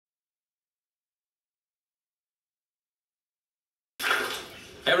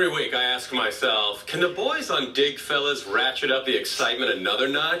Every week I ask myself, can the boys on DigFellas ratchet up the excitement another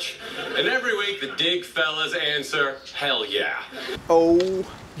notch? And every week the DigFellas answer, hell yeah. Oh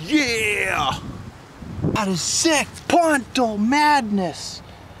yeah! That is sick! Pontil madness!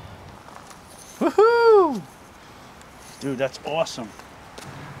 Woohoo! Dude, that's awesome.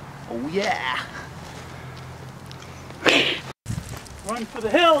 Oh yeah! Run for the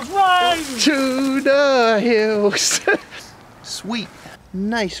hills, run! To the hills! Sweet.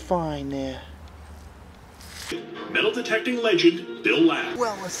 Nice find there. Metal detecting legend, Bill Ladd.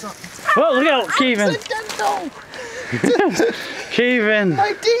 Well, or something. Oh, look out, Kevin. Kevin.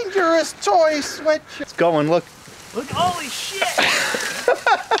 My dangerous toy sweatshirt. It's going, look. Look, holy shit!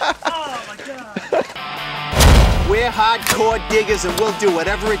 Oh my god. We're hardcore diggers and we'll do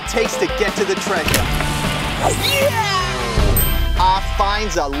whatever it takes to get to the treasure. Yeah! Our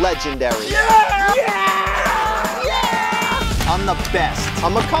finds are legendary. Yeah! Yeah! Yeah! I'm the best.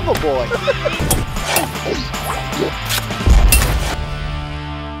 I'm a cover boy.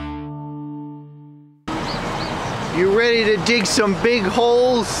 You ready to dig some big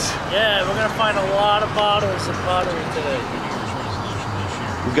holes? Yeah, we're gonna find a lot of bottles of pottery today.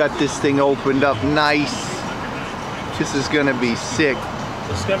 We got this thing opened up nice. This is gonna be sick.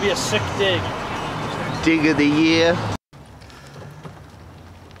 This is gonna be a sick dig. Dig of the year.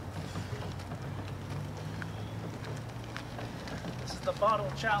 This is the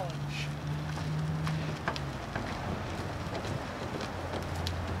bottle challenge.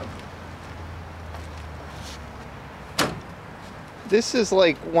 This is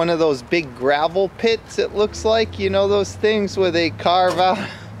like one of those big gravel pits, it looks like. You know those things where they carve out?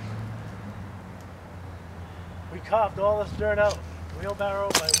 We carved all this dirt out, wheelbarrow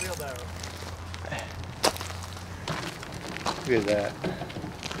by wheelbarrow. Look at that.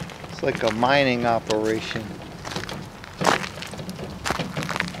 It's like a mining operation.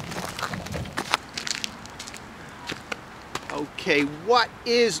 Okay, what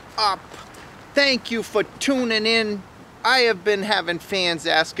is up? Thank you for tuning in. I have been having fans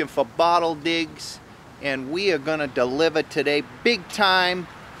asking for bottle digs, and we are gonna deliver today big time.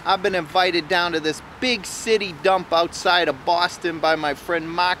 I've been invited down to this big city dump outside of Boston by my friend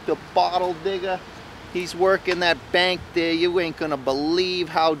Mark the Bottle Digger. He's working that bank there. You ain't gonna believe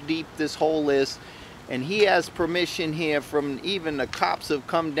how deep this hole is. And he has permission here from even the cops have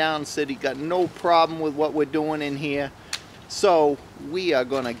come down and said he got no problem with what we're doing in here. So we are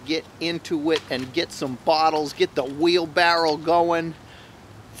gonna get into it and get some bottles, get the wheelbarrow going,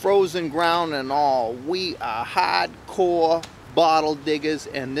 frozen ground and all. We are hardcore bottle diggers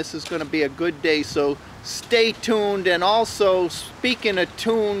and this is gonna be a good day, so stay tuned. And also, speaking of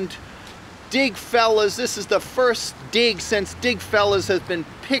tuned, DigFellas, this is the first dig since DigFellas has been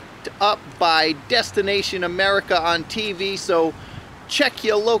picked up by Destination America on TV, so check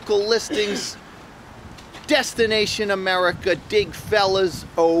your local listings. Destination America, DigFellas,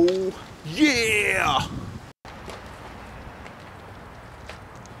 oh yeah!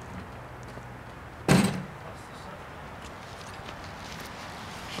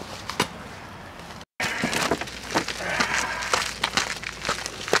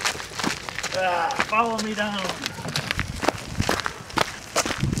 Follow me down.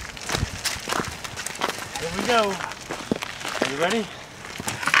 Here we go. Are you ready?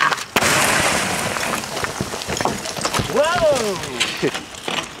 Whoa!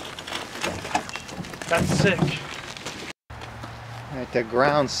 That's sick. Right, the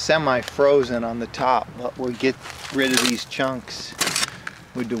ground's semi-frozen on the top, but we'll get rid of these chunks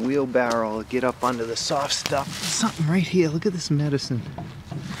with the wheelbarrow. Get up under the soft stuff. There's something right here. Look at this medicine.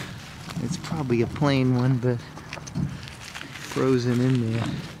 It's probably a plain one, but frozen in there.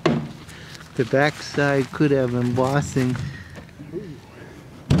 The backside could have embossing.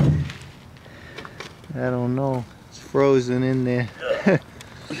 I don't know. It's frozen in there.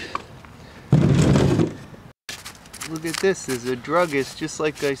 Look at this. There's a druggist, just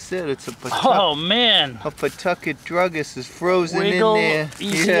like I said. It's a Pawtucket. Oh man! A Pawtucket druggist is frozen Wiggle in there.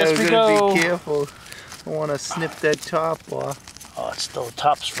 easy Yeah, as we we gotta go. be careful. I want to snip that top off. Oh, it's still the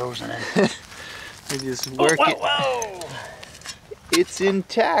top's frozen in. I just work whoa, it. whoa! It's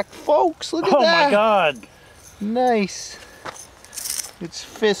intact, folks. Look at Oh that. my God! Nice. It's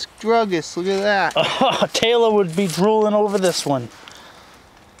Fisk druggist. Look at that. Oh, Taylor would be drooling over this one.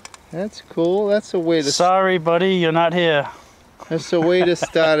 That's cool. That's a way to. Sorry, buddy, you're not here. That's a way to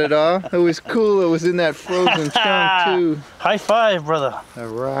start it off. It was cool. It was in that frozen chunk too. High five, brother. All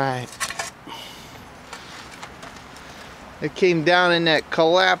right. It came down in that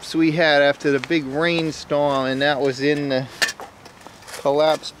collapse we had after the big rainstorm, and that was in the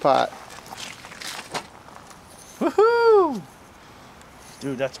collapse pot. Woohoo!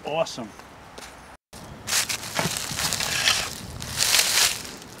 Dude, that's awesome.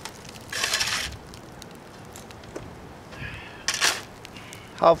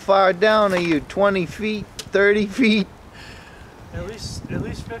 How far down are you? 20 feet? 30 feet? At least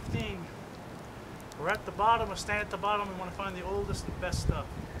 15. We're at the bottom, we're staying at the bottom, we want to find the oldest and best stuff.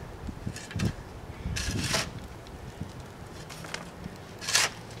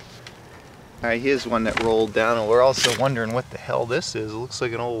 Alright, here's one that rolled down, and we're also wondering what the hell this is. It looks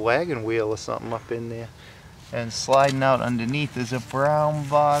like an old wagon wheel or something up in there. And sliding out underneath is a brown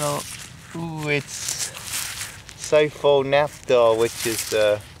bottle. Ooh, it's Naphtol, which is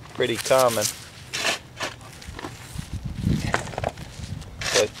pretty common.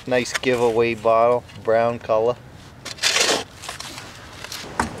 But nice giveaway bottle, brown color.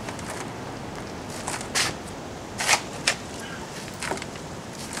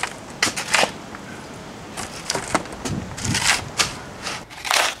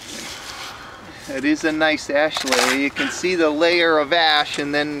 It is a nice ash layer. You can see the layer of ash,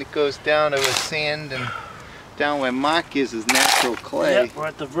 and then it goes down to a sand, and down where Mark is natural clay. Yep, we're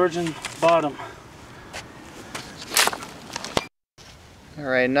at the virgin bottom.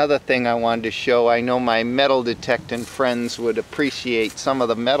 Alright, another thing I wanted to show. I know my metal detecting friends would appreciate some of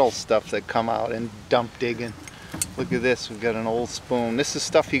the metal stuff that come out in dump digging. Look at this, we've got an old spoon. This is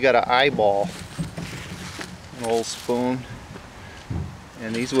stuff you gotta eyeball. An old spoon.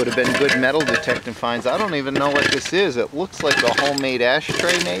 And these would have been good metal detecting finds. I don't even know what this is. It looks like a homemade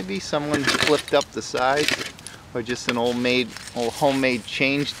ashtray maybe. Someone flipped up the sides. Or just an old homemade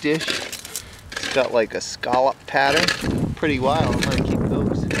change dish. It's got like a scallop pattern. Pretty wild. I'm gonna keep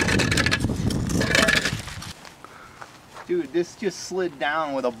those. Dude, this just slid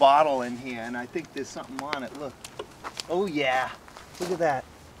down with a bottle in here, and I think there's something on it. Look. Oh yeah. Look at that.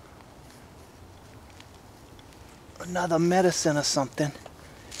 Another medicine or something.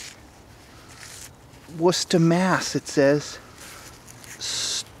 Worcester, Mass, it says.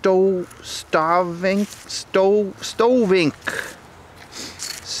 Stove ink.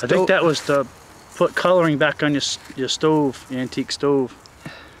 I think that was to put coloring back on your stove, your antique stove.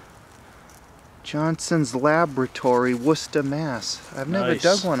 Johnson's Laboratory, Worcester, Mass. I've never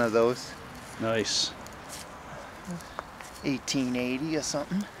dug one of those. Nice. 1880 or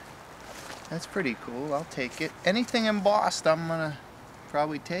something. That's pretty cool. I'll take it. Anything embossed, I'm gonna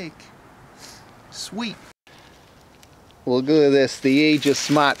probably take. Sweet. Look at this. The age of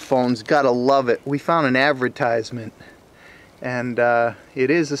smartphones. Gotta love it. We found an advertisement, and it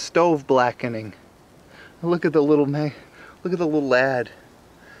is a stove blackening. Look at the little ad.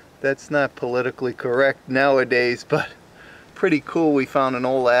 That's not politically correct nowadays, but pretty cool. We found an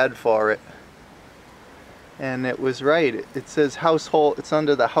old ad for it. And it was right. It says household, it's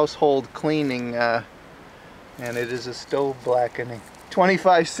under the household cleaning, and it is a stove blackening.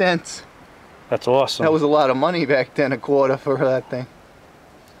 25 cents. That's awesome. That was a lot of money back then, a quarter for that thing.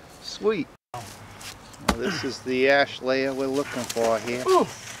 Sweet. Well, this is the ash layer we're looking for here. Ooh.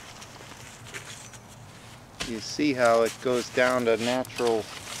 You see how it goes down to natural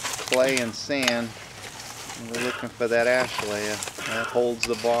clay and sand. And we're looking for that ash layer. That holds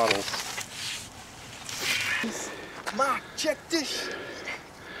the bottles. Mark, check this.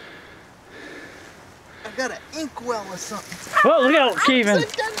 I got an inkwell or something. Whoa, look out, Kevin.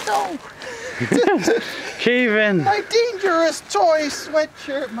 Kevin. My dangerous toy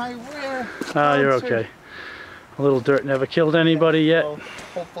sweatshirt, my rare. Oh, you're okay. A little dirt never killed anybody yet. Well,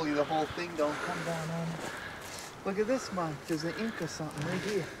 hopefully the whole thing don't come down on me. Look at this, Mark. There's an ink or something right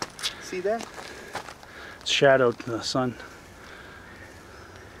here. See that? It's shadowed in the sun.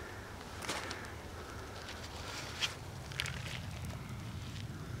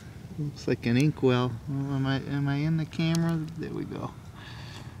 Looks like an inkwell. Well, am I in the camera? There we go.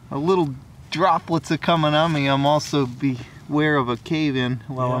 A little droplets are coming on me. I'm also beware of a cave-in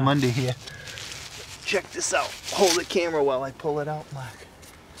while I'm under here. Check this out. Hold the camera while I pull it out, Mark.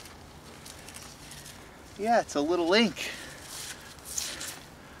 Yeah, it's a little ink.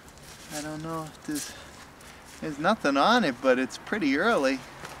 I don't know if there's nothing on it, but it's pretty early.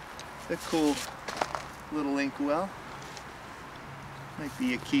 It's a cool little inkwell. Might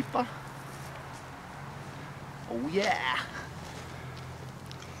be a keeper. Oh yeah!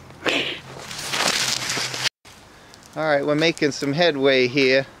 Alright, we're making some headway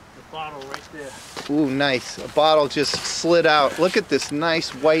here. The bottle right there. Ooh, nice. A bottle just slid out. Look at this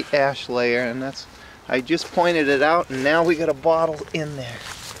nice white ash layer, and that's, I just pointed it out, and now we got a bottle in there.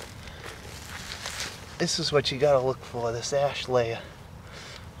 This is what you gotta look for, this ash layer.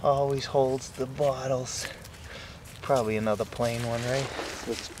 Always holds the bottles. Probably another plain one, right?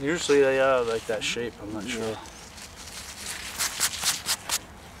 Usually they are like that shape, I'm not sure.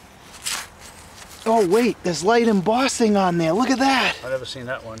 Oh wait, there's light embossing on there. Look at that. I've never seen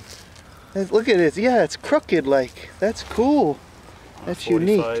that one. Look at it. Yeah, it's crooked like. That's cool. That's 45.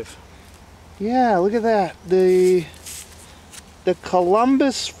 unique. Yeah, look at that. The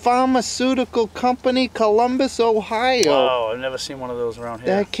Columbus Pharmaceutical Company, Columbus, Ohio. Wow, I've never seen one of those around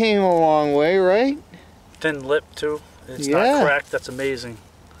here. That came a long way, right? Thin lip too. It's Yeah. not cracked. That's amazing.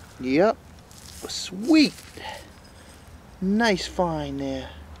 Yep. Sweet. Nice find there.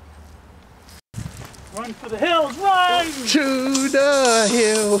 Run for the hills, run! To the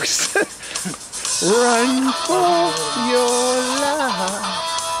hills. Run for your life.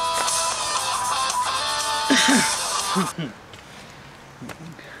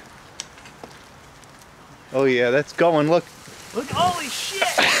 Oh yeah, that's going. Look. Look, holy shit!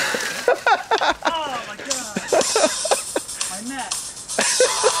 Oh my god. My net.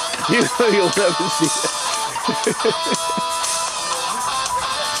 You'll never see that.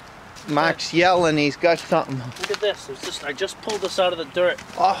 Mark's yelling, he's got something. Look at this. I just pulled this out of the dirt.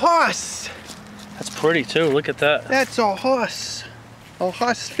 A horse! That's pretty too. Look at that. That's a horse. A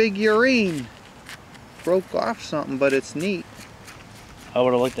horse figurine. Broke off something, but it's neat. I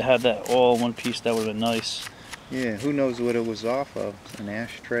would have liked to have that all in one piece. That would have been nice. Yeah, who knows what it was off of? An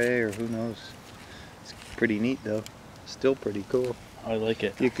ashtray or who knows? It's pretty neat though. Still pretty cool. I like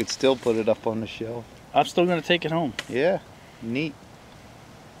it. You could still put it up on the shelf. I'm still gonna take it home. Yeah, neat.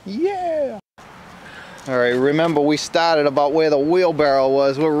 Yeah! Alright, remember we started about where the wheelbarrow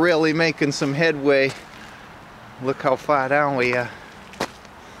was. We're really making some headway. Look how far down we are.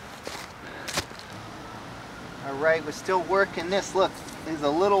 Alright, we're still working this. Look, there's a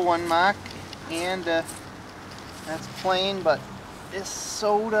little one, Mark, and that's plain, but this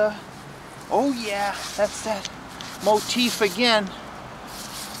soda, oh yeah, that's that motif again.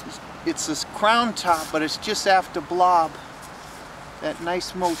 It's this crown top, but it's just after blob. That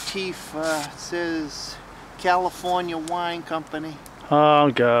nice motif says California Wine Company.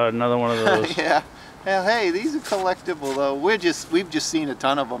 Oh god, another one of those. Yeah. Well, hey, these are collectible though. We've just seen a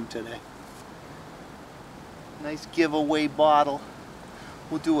ton of them today. Nice giveaway bottle.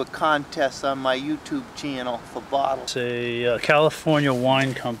 We'll do a contest on my YouTube channel for bottles. It's a California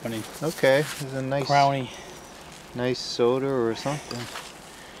Wine Company. Okay, there's a nice Crowny. nice soda or something.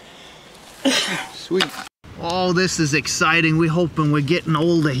 Sweet. Oh, this is exciting. We're hoping we're getting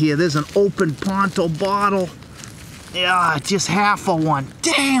older here. There's an open Pontil bottle. Yeah, just half of one.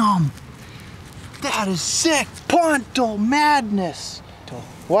 Damn! That is sick. Pontil madness.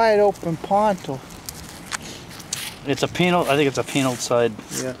 Wide open Pontil. It's a penal. I think it's a penal side.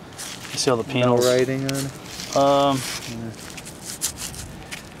 Yeah. You see all the No penals. writing on it.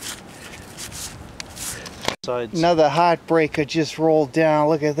 Sides. Another heartbreaker just rolled down.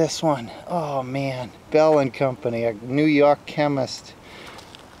 Look at this one. Oh man, Bell and Company, a New York chemist.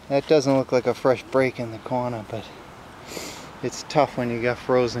 That doesn't look like a fresh break in the corner, but it's tough when you got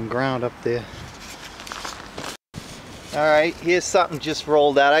frozen ground up there. All right, here's something just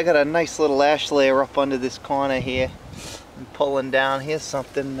rolled out. I got a nice little ash layer up under this corner here. I'm pulling down. Here's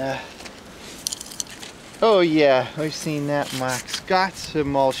something. Oh yeah, we've seen that, Mark. Scott's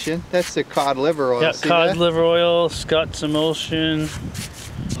emulsion. That's the cod liver oil. Yeah, See cod that? liver oil, Scott's emulsion.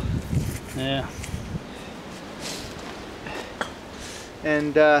 Yeah.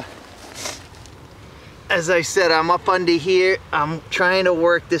 And as I said, I'm up under here. I'm trying to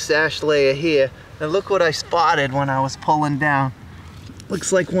work this ash layer here. And look what I spotted when I was pulling down.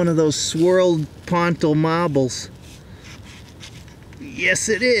 Looks like one of those swirled Pontil marbles. Yes,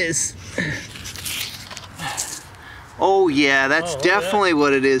 it is. Oh yeah, that's definitely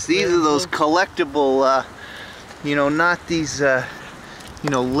what it is. These are those collectible, you know, not these, you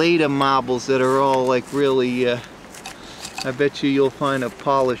know, later marbles that are all like really, I bet you'll find a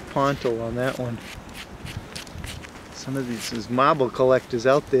polished Pontil on that one. Some of these marble collectors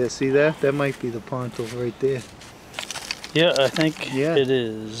out there, see that? That might be the Pontil right there. Yeah, I think it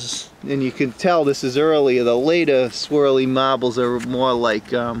is. And you can tell this is earlier. The later swirly marbles are more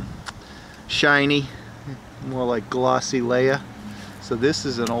like shiny, more like glossy layer. So this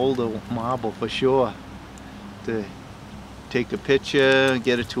is an older marble for sure. To take a picture,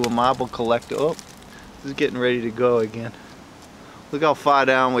 get it to a marble collector. Oh, this is getting ready to go again. Look how far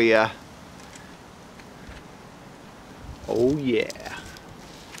down we are. Oh yeah.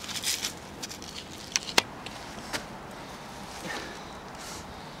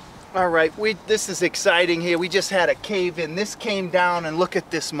 All right, this is exciting here. We just had a cave in. This came down and look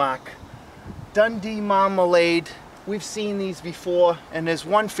at this, Mark. Dundee marmalade. We've seen these before, and there's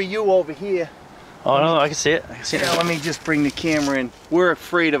one for you over here. Oh no, I can see it. I can see Let me just bring the camera in. We're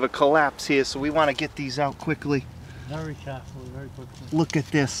afraid of a collapse here, so we want to get these out quickly. Very carefully, very quickly. Look at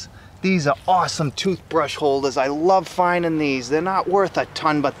this. These are awesome toothbrush holders. I love finding these. They're not worth a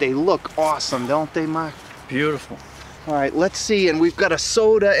ton, but they look awesome, don't they, Mark? Beautiful. All right, let's see. And we've got a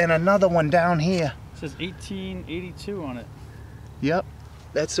soda and another one down here. It says 1882 on it. Yep.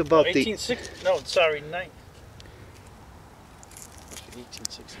 That's about 1860. No, sorry,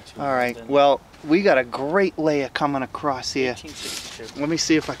 1862. All right, well, we got a great layer coming across here. 1862. Let me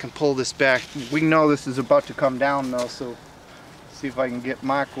see if I can pull this back. We know this is about to come down though, so see if I can get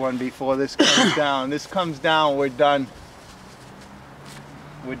Mark one before this comes down. This comes down, we're done.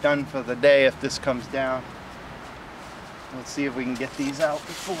 We're done for the day if this comes down. Let's see if we can get these out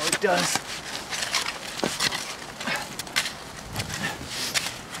before it does.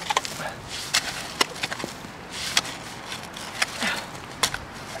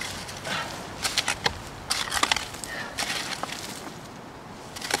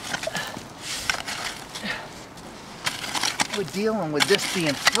 We're dealing with this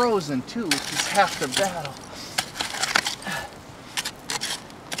being frozen too, which is half the battle.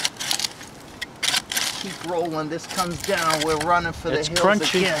 Keep rolling, this comes down, we're running for the hills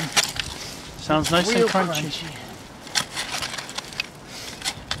crunchy. Again. Sounds nice Real and crunchy.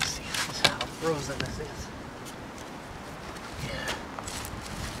 Let's see, this is how frozen this is.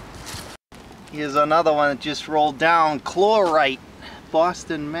 Here's another one that just rolled down, chlorite,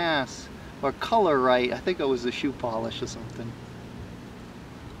 Boston, Mass. Or colorite, I think it was a shoe polish or something.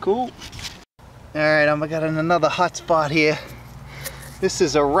 Cool. Alright, I got another hot spot here. This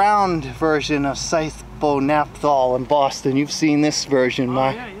is a round version of cythonaphthol in Boston. You've seen this version,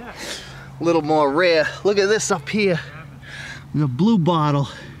 Mark. Oh, yeah. A little more rare. Look at this up here. The blue bottle.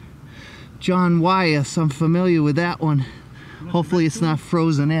 John Wyeth, I'm familiar with that one. Hopefully it's not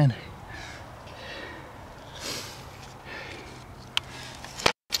frozen in.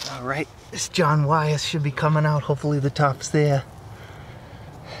 Alright, this John Wyeth should be coming out. Hopefully the top's there.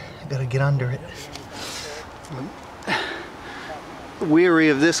 I gotta get under it. Weary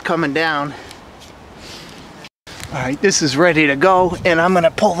of this coming down. Alright, this is ready to go, and I'm gonna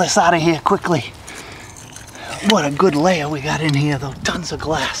pull this out of here quickly. What a good layer we got in here though, tons of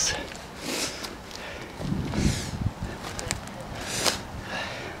glass.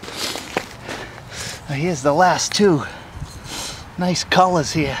 Now here's the last two. Nice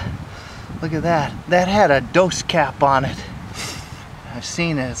colors here. Look at that. That had a dose cap on it. I've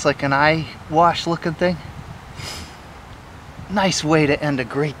seen it. It's like an eye wash looking thing. Nice way to end a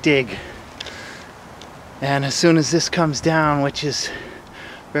great dig. And as soon as this comes down, which is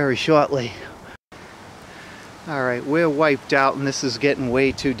very shortly. Alright, we're wiped out and this is getting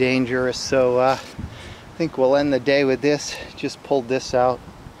way too dangerous. So I think we'll end the day with this. Just pulled this out.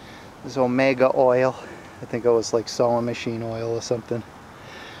 This Omega oil. I think it was like sewing machine oil or something.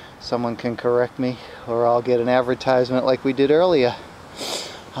 Someone can correct me or I'll get an advertisement like we did earlier.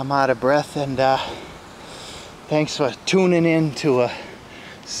 I'm out of breath, and thanks for tuning in to a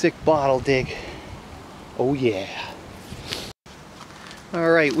sick bottle dig. Oh yeah.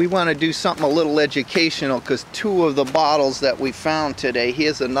 Alright, we want to do something a little educational because two of the bottles that we found today,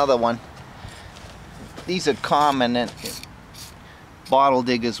 here's another one. These are common and bottle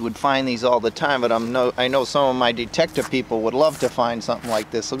diggers would find these all the time, but I know some of my detector people would love to find something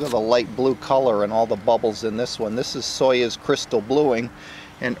like this. Look at the light blue color and all the bubbles in this one. This is Sawyer's Crystal Bluing,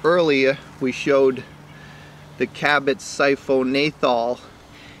 and earlier we showed the Cabot's Cyphonathol,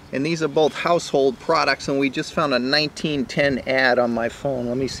 and these are both household products, and we just found a 1910 ad on my phone.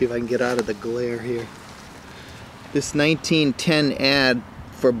 Let me see if I can get out of the glare here. This 1910 ad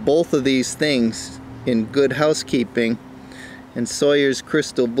for both of these things in Good Housekeeping and Sawyer's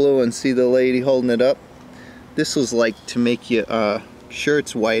Crystal Blue, and see the lady holding it up. This was like to make your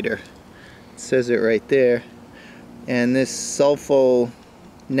shirts whiter. It says it right there. And this sulfonathol,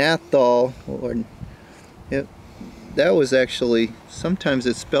 or yep, that was actually, sometimes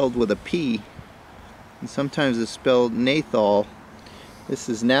it's spelled with a P and sometimes it's spelled nathol. This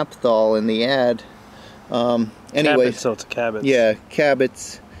is naphthol in the ad. Anyway, Cabot, so it's a Cabot. Yeah,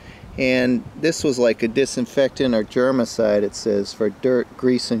 Cabot's. And this was like a disinfectant or germicide, it says, for dirt,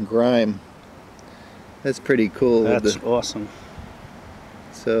 grease, and grime. That's pretty cool. That's awesome.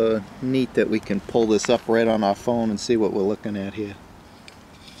 So neat that we can pull this up right on our phone and see what we're looking at here.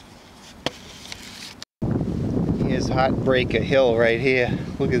 Here's Heartbreaker Hill right here.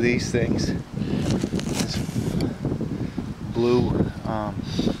 Look at these things. This blue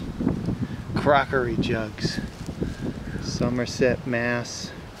crockery jugs. Somerset,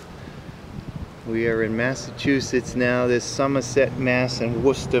 Mass. We are in Massachusetts now. There's Somerset, Mass, and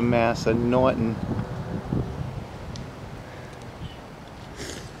Worcester, Mass, and Norton.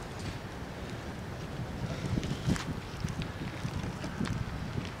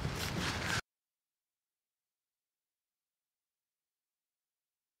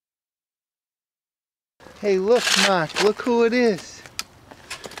 Hey, look, Mark. Look who it is.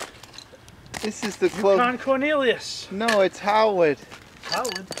 This is the close. Yukon Cornelius. No, it's Howard.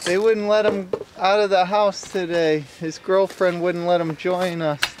 Howard. They wouldn't let him out of the house today. His girlfriend wouldn't let him join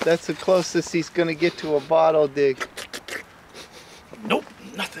us. That's the closest he's gonna get to a bottle dig. Nope,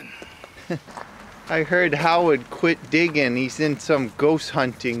 nothing. I heard Howard quit digging. He's in some ghost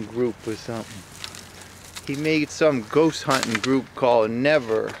hunting group or something. He made some ghost hunting group called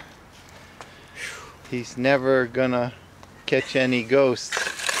Never. He's never gonna catch any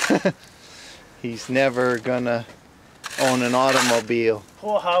ghosts. He's never gonna own an automobile.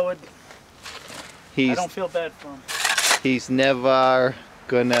 Poor Howard. I He's don't feel bad for him. He's never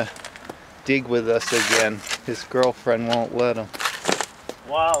gonna dig with us again. His girlfriend won't let him.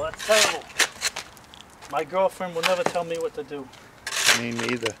 Wow, that's terrible. My girlfriend will never tell me what to do. Me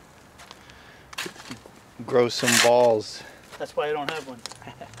neither. Grow some balls. That's why I don't have one.